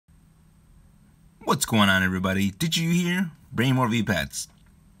What's going on, everybody? Did you hear? Bringing more V-Pets.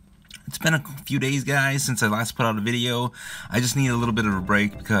 It's been a few days, guys, since I last put out a video. I just need a little bit of a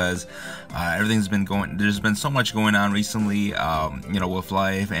break because everything's been going. There's been so much going on recently, with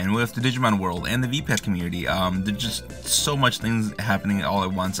life and with the Digimon world and the V-Pet community. There's just so much things happening all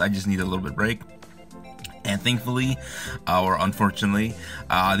at once. I just need a little bit of break. And thankfully, or unfortunately,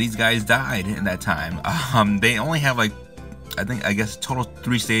 these guys died in that time. They only have I guess total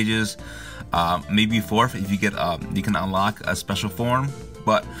 3 stages. Maybe 4th if you get you can unlock a special form.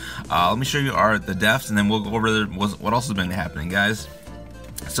 But let me show you the deaths, and then we'll go over what else has been happening, guys.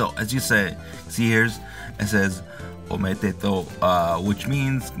 So as you see here, it says ometeto, which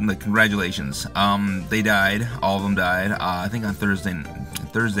means congratulations. They died. All of them died. I think on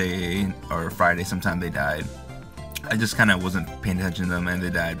Thursday or Friday sometime they died. I just kind of wasn't paying attention to them, and they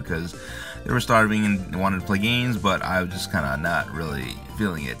died because they were starving and wanted to play games, but I was just kind of not really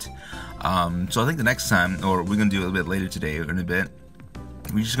feeling it. So I think the next time, or we're gonna do it a little bit later today or in a bit,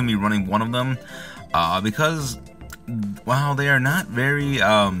 we're just gonna be running one of them because while they are not very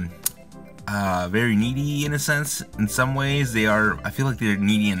needy in a sense, in some ways they are. I feel like they're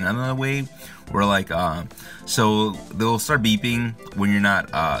needy in another way. Where so they'll start beeping when you're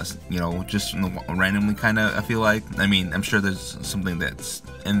not, just randomly kind of. I feel like. I mean, I'm sure there's something that's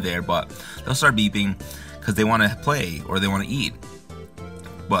in there, but they'll start beeping because they want to play or they want to eat.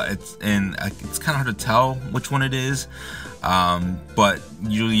 But it's kind of hard to tell which one it is. But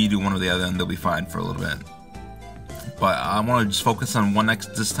usually you do one or the other, and they'll be fine for a little bit. But I want to just focus on one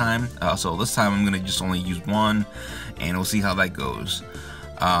this time. So this time I'm gonna just only use one, and we'll see how that goes.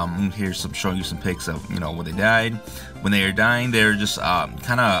 Here's showing you some pics of when they died. When they are dying, they're just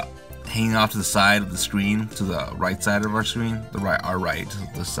kind of hanging off to the side of the screen, to the right side of our screen, our right,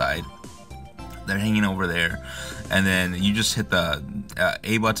 the side. They're hanging over there, and then you just hit the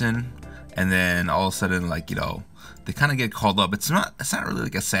A button, and then all of a sudden, they kind of get called up. It's not really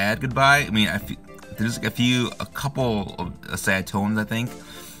like a sad goodbye. I mean, there's a couple of sad tones, I think,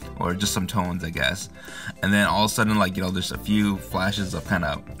 or just some tones, I guess. And then all of a sudden, there's a few flashes of kind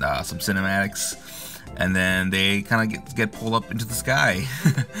of some cinematics, and then they kind of get pulled up into the sky.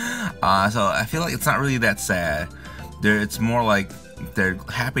 So I feel like it's not really that sad. It's more like they're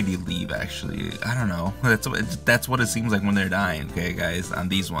happy to leave, actually. I don't know. That's what it seems like when they're dying, okay, guys, on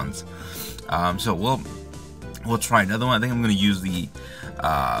these ones. So we'll try another one. I think I'm gonna use the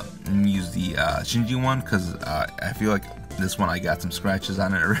Shinji one because I feel like this one I got some scratches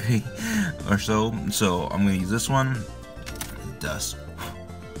on it already or so. So I'm gonna use this one. Dust.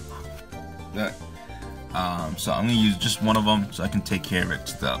 So I'm gonna use just one of them so I can take care of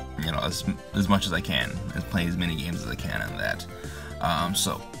it as much as I can, and play as many games as I can on that.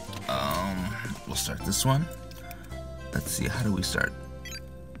 We'll start this one. Let's see, how do we start?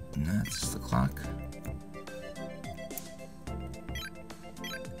 That's the clock.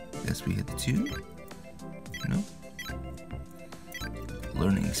 Guess we hit the 2. Nope.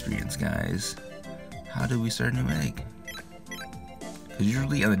 Learning experience, guys. How do we start a new egg? Because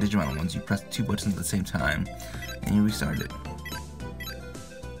usually on the Digimon ones, you press 2 buttons at the same time, and you restart it.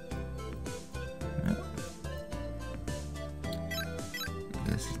 Yep. I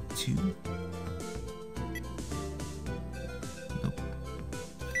guess 2. Nope.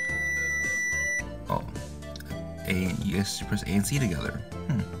 Oh. You guys press A and C together.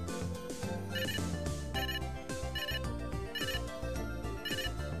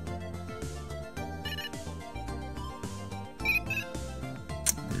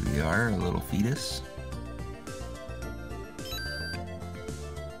 There we are, a little fetus.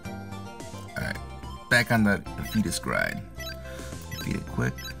 Alright, back on the fetus grind. Feed it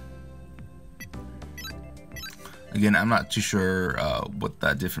quick. Again, I'm not too sure what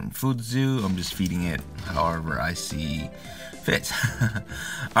the different foods do. I'm just feeding it however I see fit.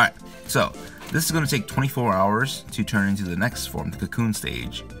 Alright, so this is going to take 24 hours to turn into the next form, the cocoon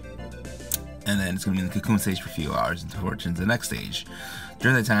stage. And then it's going to be in the cocoon stage for a few hours until it turns to the next stage.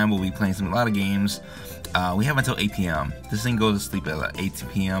 During that time, we'll be playing a lot of games. We have until 8 p.m. This thing goes to sleep at 8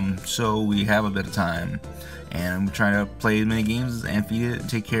 p.m., so we have a bit of time. And I'm trying to play as many games and feed it and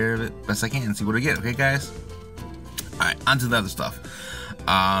take care of it best I can and see what I get, okay, guys? Alright, on to the other stuff.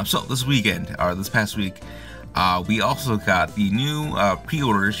 So this weekend, or this past week, we also got the new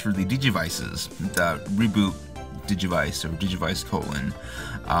pre-orders for the Digivices, the reboot Digivice, or Digivice colon.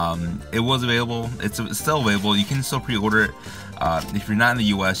 It was available. It's still available. You can still pre-order it. If you're not in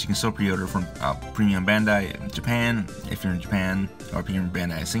the US, you can still pre-order from Premium Bandai in Japan, if you're in Japan, or Premium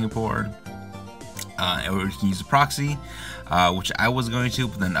Bandai in Singapore. Or you can use a proxy, which I was going to,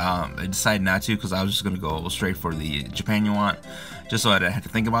 but then I decided not to because I was just going to go straight for the JapanYouWant. just so I didn't have to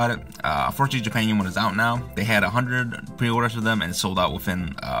think about it. Unfortunately, JapanYouWant is out now. They had 100 pre-orders for them and it sold out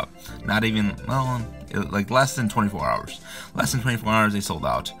within not even, well, like less than 24 hours. Less than 24 hours, they sold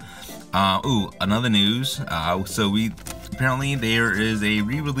out. Ooh, another news. So apparently there is a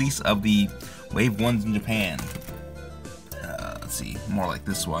re-release of the Wave 1s in Japan. Let's see, more like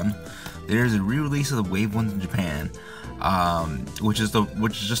this one. There's a re-release of the Wave 1s in Japan, which is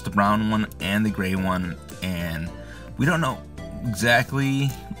just the brown one and the gray one, and we don't know exactly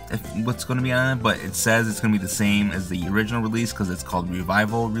what's going to be on it, but it says it's going to be the same as the original release because it's called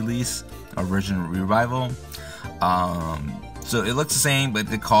Revival Release, original Revival. So it looks the same,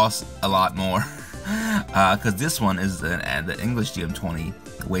 but it costs a lot more because this one is the English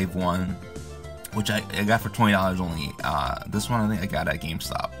GM20 Wave 1, which I got for $20 only. This one I think I got at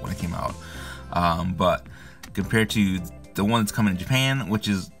GameStop when it came out, but compared to the one that's coming in Japan, which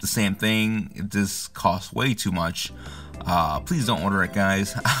is the same thing, it just costs way too much. Please don't order it,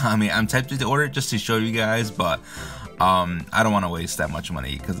 guys. I mean, I'm tempted to order it just to show you guys, but I don't want to waste that much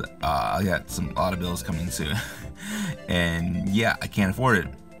money because I got a lot of bills coming soon, and yeah, I can't afford it.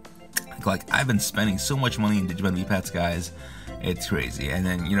 Like, I've been spending so much money in Digimon V-Pats, guys. It's crazy. And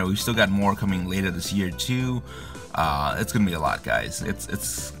then, you know, we still got more coming later this year too. It's gonna be a lot, guys.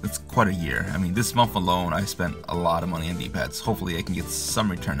 It's quite a year. I mean, this month alone, I spent a lot of money on V-Pats. Hopefully, I can get some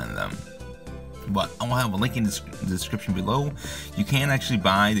return on them. But I will have a link in the description below. You can actually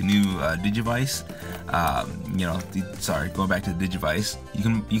buy the new Digivice. You know, sorry, going back to the Digivice. You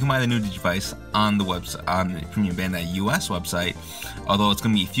can buy the new Digivice on the website, on the Premium Bandai US website. Although it's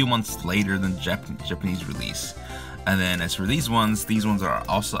going to be a few months later than the Japanese release. And then as for these ones are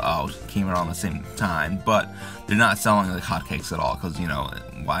also out, came around the same time, but they're not selling like hotcakes at all. Because, you know,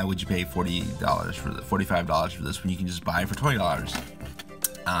 why would you pay $45 for this when you can just buy it for $20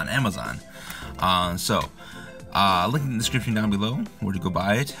 on Amazon? Link in the description down below where to go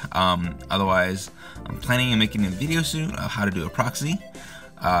buy it. Otherwise, I'm planning on making a video soon of how to do a proxy.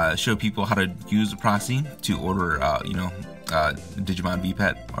 Show people how to use a proxy to order, Digimon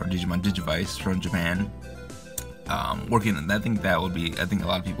VPET or Digimon Digivice from Japan. I think a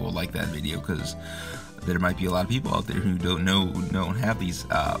lot of people will like that video because there might be a lot of people out there who don't have these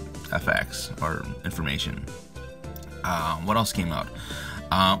effects or information. What else came out?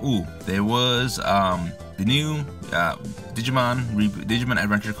 There was the new Digimon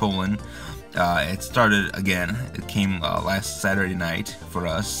Adventure : it started again. It came last Saturday night for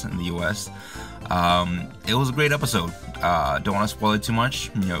us in the US. It was a great episode. Don't want to spoil it too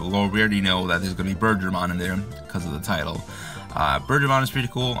much. You know, well, we already know that there's going to be Birdramon in there because of the title. Birdramon is pretty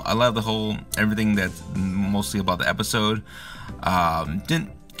cool. I love everything that's mostly about the episode.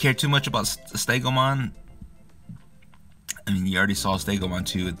 Didn't care too much about Stegomon. I mean, you already saw Stegomon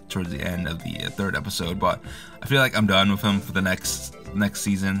 2 towards the end of the third episode, but I feel like I'm done with him for the next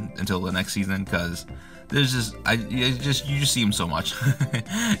season, until the next season, because there's you just see him so much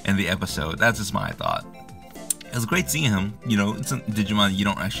in the episode. That's just my thought. It was great seeing him. You know, it's in Digimon, you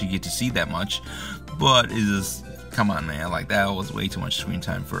don't actually get to see that much, but it's just, come on, man, like that was way too much screen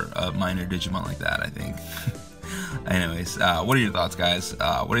time for a minor Digimon like that, I think. Anyways, what are your thoughts, guys?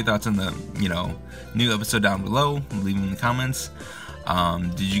 What are your thoughts on the, new episode down below? Leave them in the comments.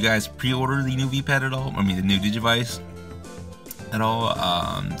 Did you guys pre-order the new V-Pad at all? I mean, the new Digivice at all?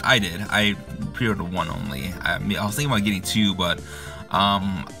 I did. I pre-ordered one only. I was thinking about getting two, but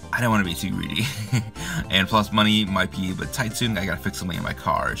I didn't want to be too greedy. And plus, money might be a bit tight soon. I gotta fix something in my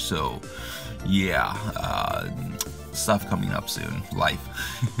car, so yeah, stuff coming up soon. Life.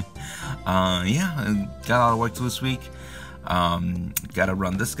 Yeah, got a lot of work to do this week. Gotta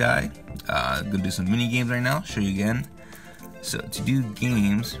run this guy. Gonna do some mini games right now. Show you again. So to do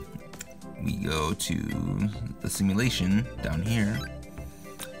games, we go to the simulation down here.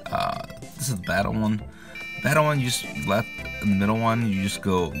 This is the battle one. Battle one, you just left in the middle one. You just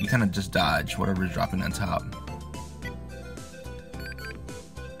go. You kind of just dodge whatever is dropping on top.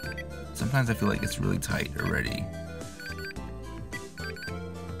 Sometimes I feel like it's really tight already.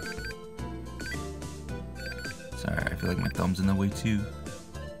 Sorry, I feel like my thumb's in the way too.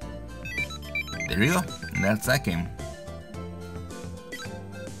 There you go. And that's that game.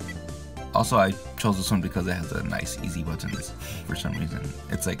 Also, I chose this one because it has a nice easy buttons for some reason.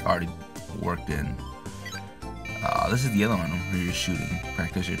 It's like already worked in. This is the other one where you're shooting.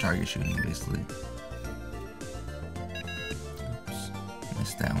 Practice your target shooting, basically. Oops.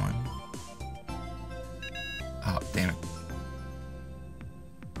 Missed that one. Oh, damn it.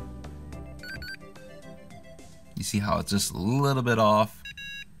 You see how it's just a little bit off?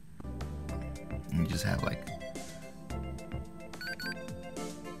 And you just have like...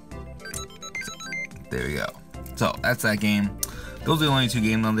 There we go. So, that's that game. those are the only 2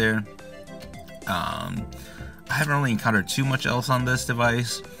 games on there. I haven't really encountered too much else on this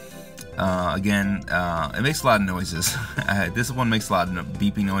device. Again, it makes a lot of noises. This one makes a lot of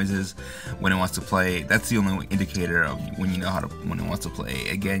beeping noises when it wants to play. That's the only indicator of when you know when it wants to play.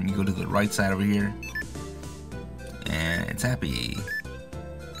 Again, you go to the right side over here, and it's happy.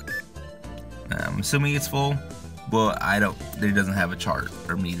 I'm assuming it's full, but it doesn't have a chart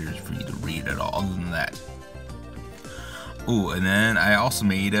or meters for you to read at all. Other than that. Ooh, and then I also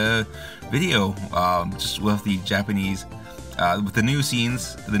made a video just with the Japanese. With the new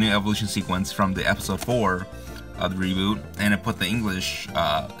scenes, the new evolution sequence from the episode 4 of the reboot, and I put the English,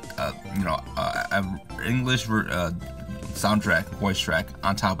 English soundtrack, voice track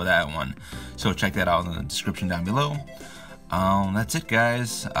on top of that one. So check that out in the description down below. That's it,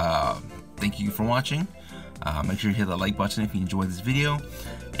 guys. Thank you for watching. Make sure you hit the like button if you enjoyed this video,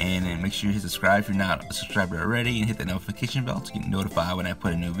 and then make sure you hit subscribe if you're not a subscriber already, and hit the notification bell to get notified when I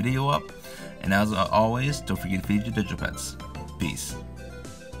put a new video up. And as always, don't forget to feed your digital pets. Peace.